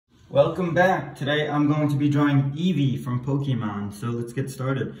Welcome back. Today I'm going to be drawing Eevee from Pokemon. So let's get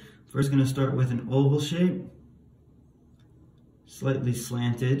started. First going to start with an oval shape, slightly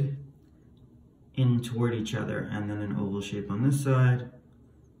slanted in toward each other, and then an oval shape on this side.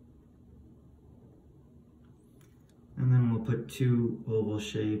 And then we'll put two oval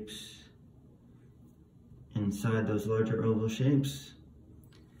shapes inside those larger oval shapes.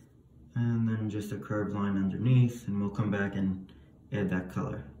 And then just a curved line underneath, and we'll come back and add that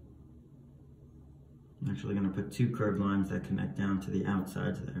color. I'm actually going to put two curved lines that connect down to the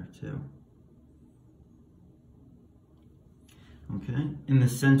outsides there too. Okay, in the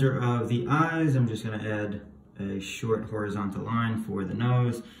center of the eyes, I'm just going to add a short horizontal line for the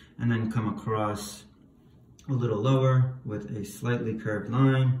nose, and then come across a little lower with a slightly curved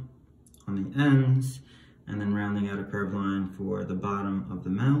line on the ends, and then rounding out a curved line for the bottom of the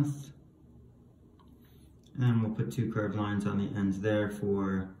mouth. And we'll put two curved lines on the ends there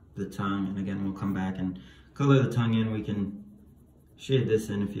for the tongue, and again we'll come back and color the tongue in. We can shade this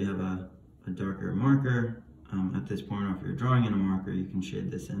in if you have a darker marker at this point, or if you're drawing in a marker you can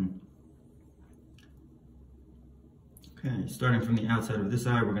shade this in. Okay, starting from the outside of this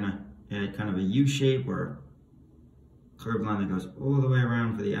eye, we're going to add kind of a U shape or curved line that goes all the way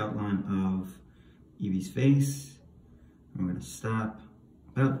around for the outline of Eevee's face. And we're going to stop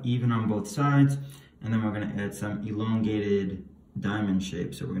about even on both sides, and then we're going to add some elongated diamond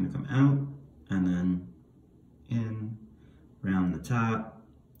shape. So we're going to come out and then in, round the top,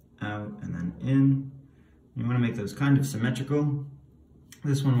 out, and then in. You want to make those kind of symmetrical.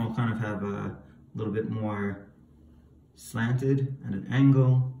 This one will kind of have a little bit more slanted at an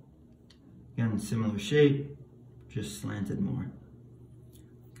angle. Again, similar shape, just slanted more.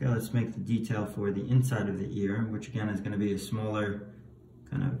 Okay, let's make the detail for the inside of the ear, which again is going to be a smaller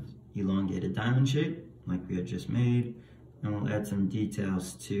kind of elongated diamond shape like we had just made. And we'll add some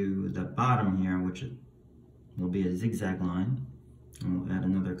details to the bottom here, which will be a zigzag line. And we'll add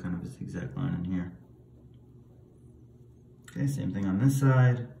another kind of a zigzag line in here. Okay, same thing on this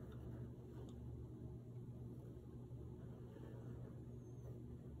side.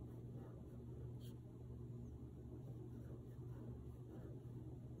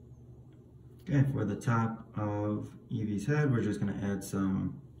 Okay, for the top of Eevee's head, we're just going to add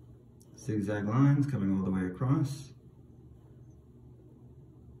some zigzag lines coming all the way across.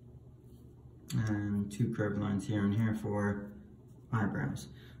 And two curved lines here and here for eyebrows.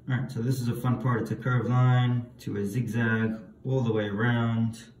 All right, so this is a fun part. It's a curved line to a zigzag all the way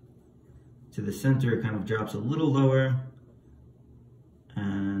around to the center. It kind of drops a little lower.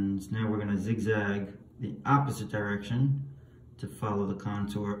 And now we're going to zigzag the opposite direction to follow the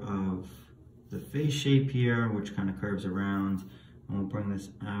contour of the face shape here, which kind of curves around. And we'll bring this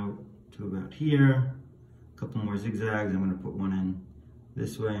out to about here. A couple more zigzags. I'm going to put one in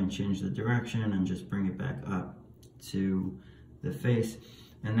this way and change the direction and just bring it back up to the face.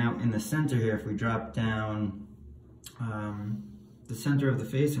 And now in the center here, if we drop down the center of the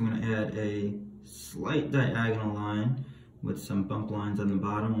face, I'm going to add a slight diagonal line with some bump lines on the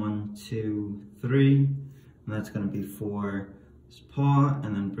bottom, 1, 2, 3, and that's going to be for his paw,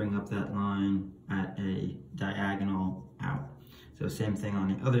 and then bring up that line at a diagonal out. So same thing on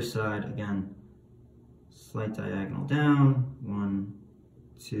the other side, again, slight diagonal down, 1,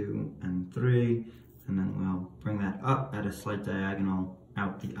 2, and 3, and then we'll bring that up at a slight diagonal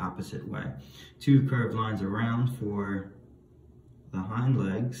out the opposite way. Two curved lines around for the hind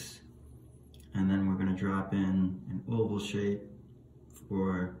legs, and then we're going to drop in an oval shape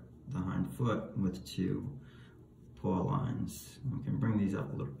for the hind foot with two paw lines. We can bring these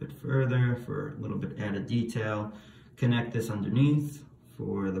up a little bit further for a little bit added detail. Connect this underneath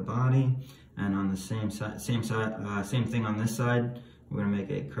for the body, and on the same thing on this side. We're going to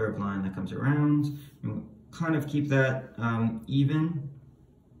make a curved line that comes around, and we'll kind of keep that even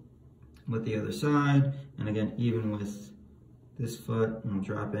with the other side, and again even with this foot, and we'll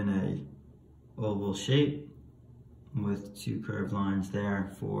drop in a oval shape with two curved lines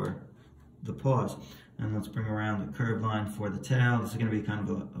there for the paws. And let's bring around the curved line for the tail. This is going to be kind of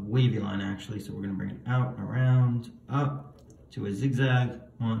a wavy line actually, so we're going to bring it out, around, up to a zigzag,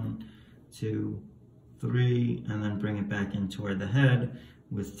 1, 2, 3, and then bring it back in toward the head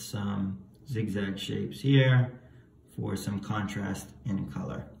with some zigzag shapes here for some contrast in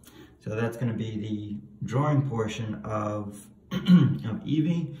color. So that's going to be the drawing portion of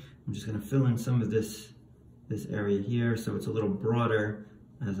Eevee. I'm just going to fill in some of this area here so it's a little broader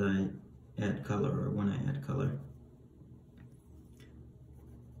as I add color, or when I add color.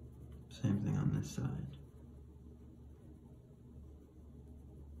 Same thing on this side.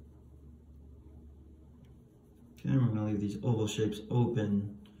 Okay, we're going to leave these oval shapes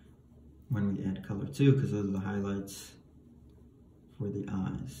open when we add color too, because those are the highlights for the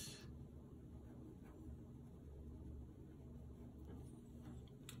eyes.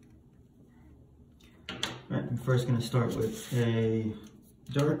 Right, I'm first going to start with a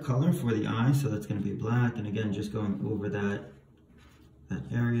dark color for the eye, so that's going to be black, and again just going over that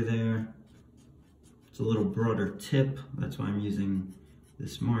area there. It's a little broader tip, that's why I'm using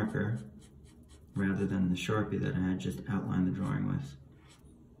this marker rather than the Sharpie that I had just outlined the drawing with.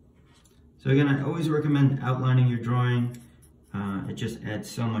 So again, I always recommend outlining your drawing. It just adds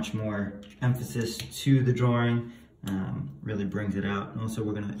so much more emphasis to the drawing, really brings it out. And also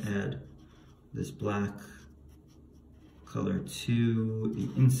we're going to add this black color to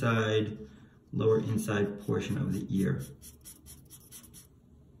the inside, lower inside portion of the ear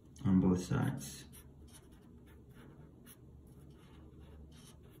on both sides.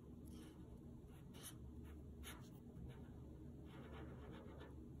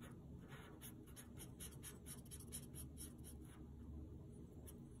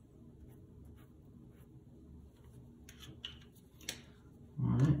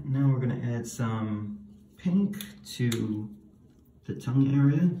 Alright, now we're going to add some pink to the tongue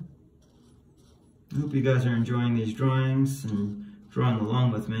area. I hope you guys are enjoying these drawings and drawing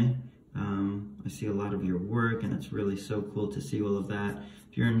along with me. I see a lot of your work and it's really so cool to see all of that.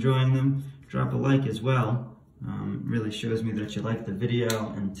 If you're enjoying them, drop a like as well. Really shows me that you like the video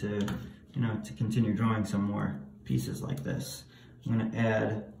and to continue drawing some more pieces like this. I'm going to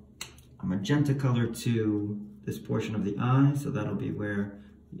add a magenta color to this portion of the eye, so that'll be where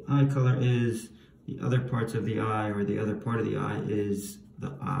the eye color is. The other parts of the eye, or the other part of the eye, is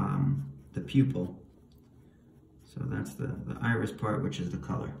the pupil. So that's the iris part, which is the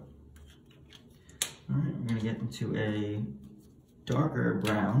color. All right, we're going to get into a darker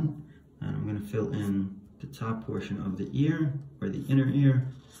brown, and I'm going to fill in the top portion of the ear, or the inner ear.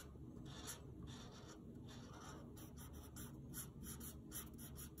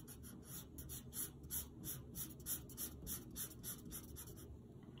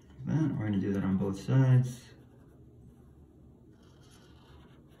 We're going to do that on both sides.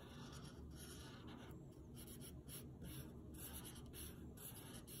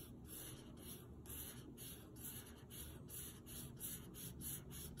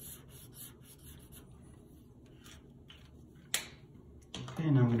 Okay,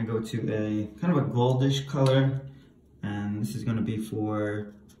 now I'm going to go to a kind of a goldish color, and this is going to be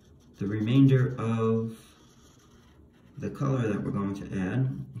for the remainder of the color that we're going to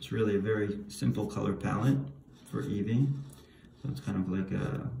add. It's really a very simple color palette for Eevee. So it's kind of like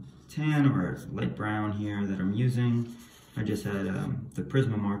a tan or a light brown here that I'm using. I just had the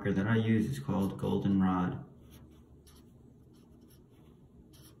Prisma marker that I use is called Goldenrod.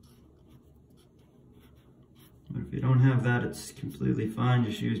 But if you don't have that, it's completely fine.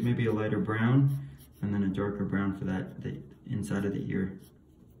 Just use maybe a lighter brown and then a darker brown for the inside of the ear.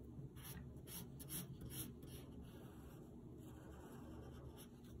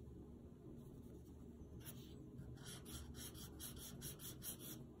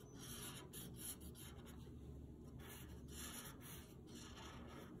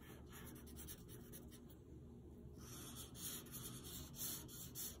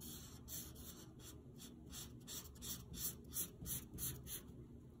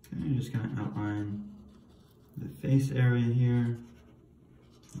 I'm just going to outline the face area here,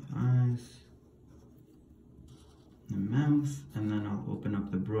 the eyes, the mouth, and then I'll open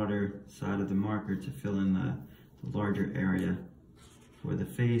up the broader side of the marker to fill in the larger area for the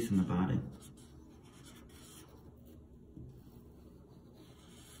face and the body.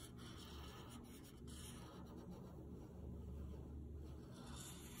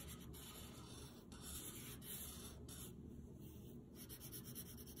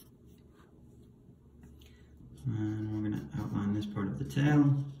 And we're going to outline this part of the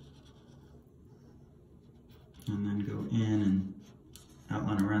tail, and then go in and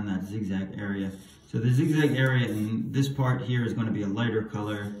outline around that zigzag area. So the zigzag area in this part here is going to be a lighter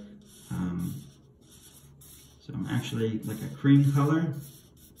color. So I'm actually like a cream color,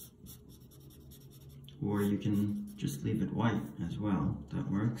 or you can just leave it white as well. That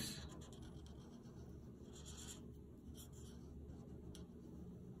works.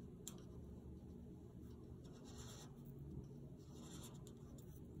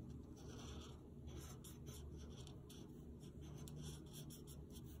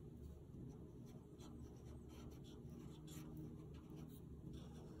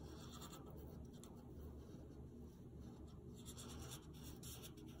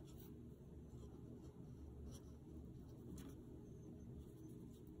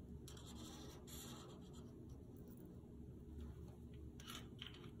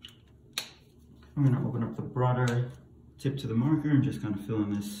 I'm going to open up the broader tip to the marker and just kind of fill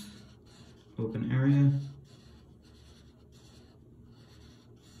in this open area.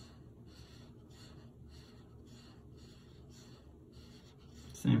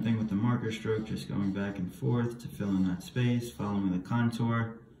 Same thing with the marker stroke, just going back and forth to fill in that space, following the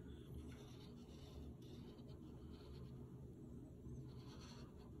contour.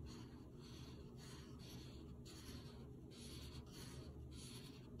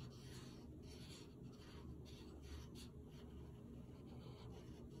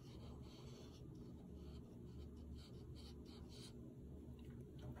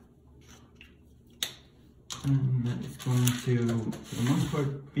 And that is going to, for the most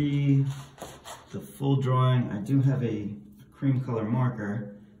part, be the full drawing. I do have a cream color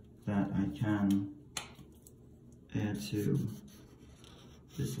marker that I can add to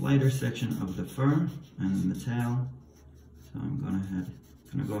this lighter section of the fur and the tail. So I'm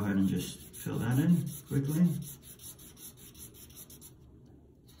gonna go ahead and just fill that in quickly.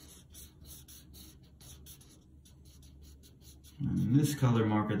 And this color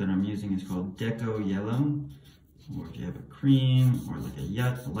marker that I'm using is called Deco Yellow, or if you have a cream, or like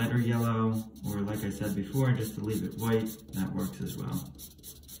a lighter yellow, or like I said before, just to leave it white, that works as well.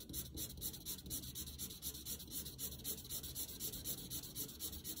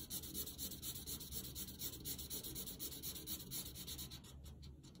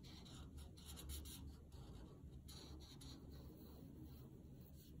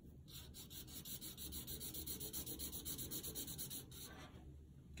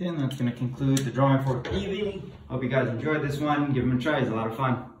 Okay, and that's going to conclude the drawing for Eevee. Hope you guys enjoyed this one. Give them a try, it's a lot of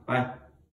fun. Bye.